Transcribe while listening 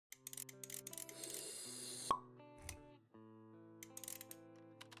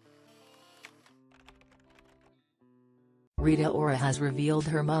Rita Ora has revealed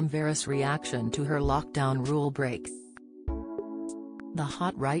her mum's reaction to her lockdown rule break. The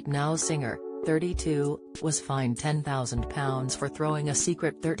Hot Right Now singer, 32, was fined £10,000 for throwing a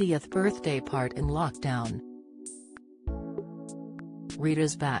secret 30th birthday party in lockdown.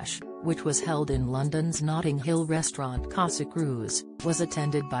 Rita's bash, which was held in London's Notting Hill restaurant Casa Cruz, was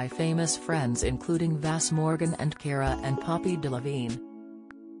attended by famous friends including Vas Morgan and Cara and Poppy Delevingne.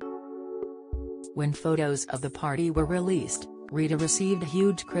 When photos of the party were released, Rita received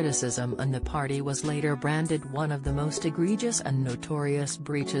huge criticism, and the party was later branded one of the most egregious and notorious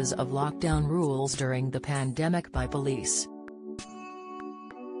breaches of lockdown rules during the pandemic by police.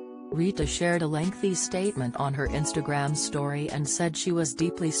 Rita shared a lengthy statement on her Instagram story and said she was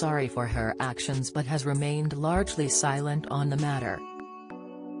deeply sorry for her actions but has remained largely silent on the matter.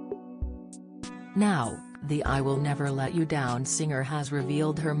 Now, the I Will Never Let You Down singer has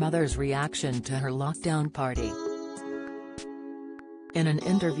revealed her mother's reaction to her lockdown party. In an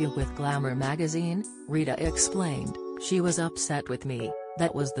interview with Glamour magazine, Rita explained, "She was upset with me,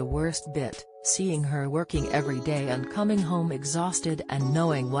 that was the worst bit, seeing her working every day and coming home exhausted and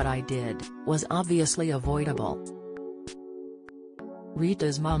knowing what I did, was obviously avoidable."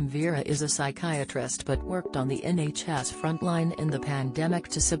 Rita's mum Vera is a psychiatrist but worked on the NHS frontline in the pandemic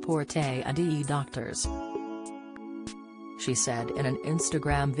to support A&E doctors. She said in an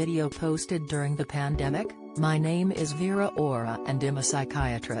Instagram video posted during the pandemic, "My name is Rita Ora and I'm a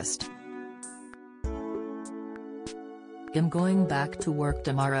psychiatrist. I'm going back to work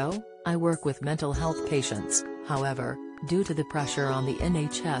tomorrow. I work with mental health patients, however, due to the pressure on the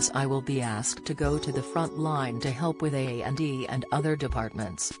NHS I will be asked to go to the front line to help with A&E and other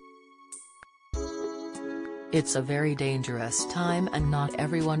departments. It's a very dangerous time and not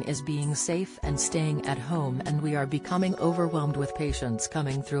everyone is being safe and staying at home, and we are becoming overwhelmed with patients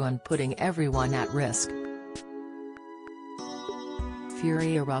coming through and putting everyone at risk."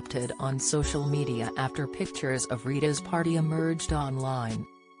 Fury erupted on social media after pictures of Rita's party emerged online.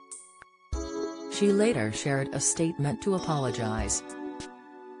 She later shared a statement to apologize.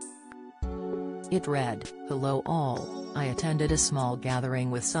 It read, "Hello all, I attended a small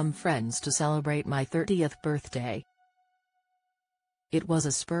gathering with some friends to celebrate my 30th birthday. It was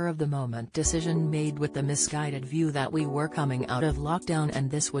a spur-of-the-moment decision made with the misguided view that we were coming out of lockdown and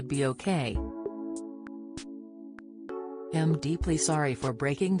this would be okay. I'm deeply sorry for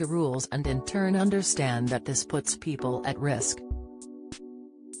breaking the rules and in turn understand that this puts people at risk.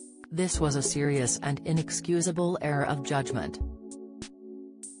 This was a serious and inexcusable error of judgment.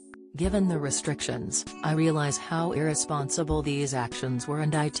 Given the restrictions, I realize how irresponsible these actions were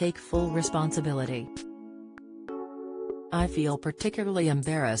and I take full responsibility. I feel particularly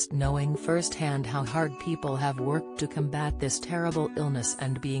embarrassed knowing firsthand how hard people have worked to combat this terrible illness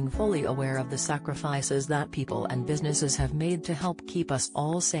and being fully aware of the sacrifices that people and businesses have made to help keep us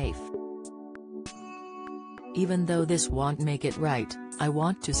all safe. Even though this won't make it right, I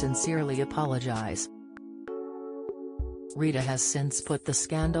want to sincerely apologize." Rita has since put the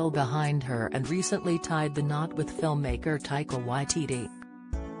scandal behind her and recently tied the knot with filmmaker Taika Waititi.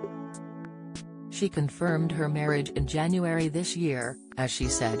 She confirmed her marriage in January this year, as she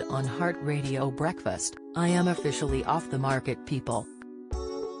said on Heart Radio Breakfast, "I am officially off the market, people.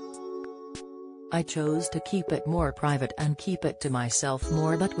 I chose to keep it more private and keep it to myself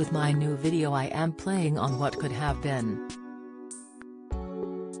more, but with my new video I am playing on what could have been.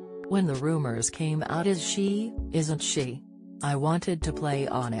 When the rumors came out is she, isn't she? I wanted to play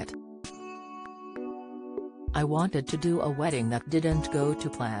on it. I wanted to do a wedding that didn't go to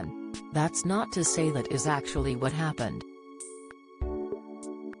plan. That's not to say that is actually what happened."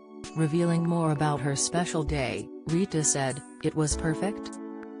 Revealing more about her special day, Rita said, "It was perfect.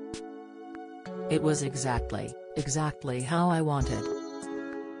 It was exactly how I wanted."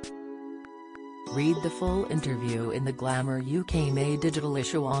 Read the full interview in the Glamour UK May digital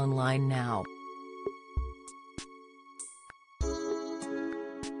issue online now.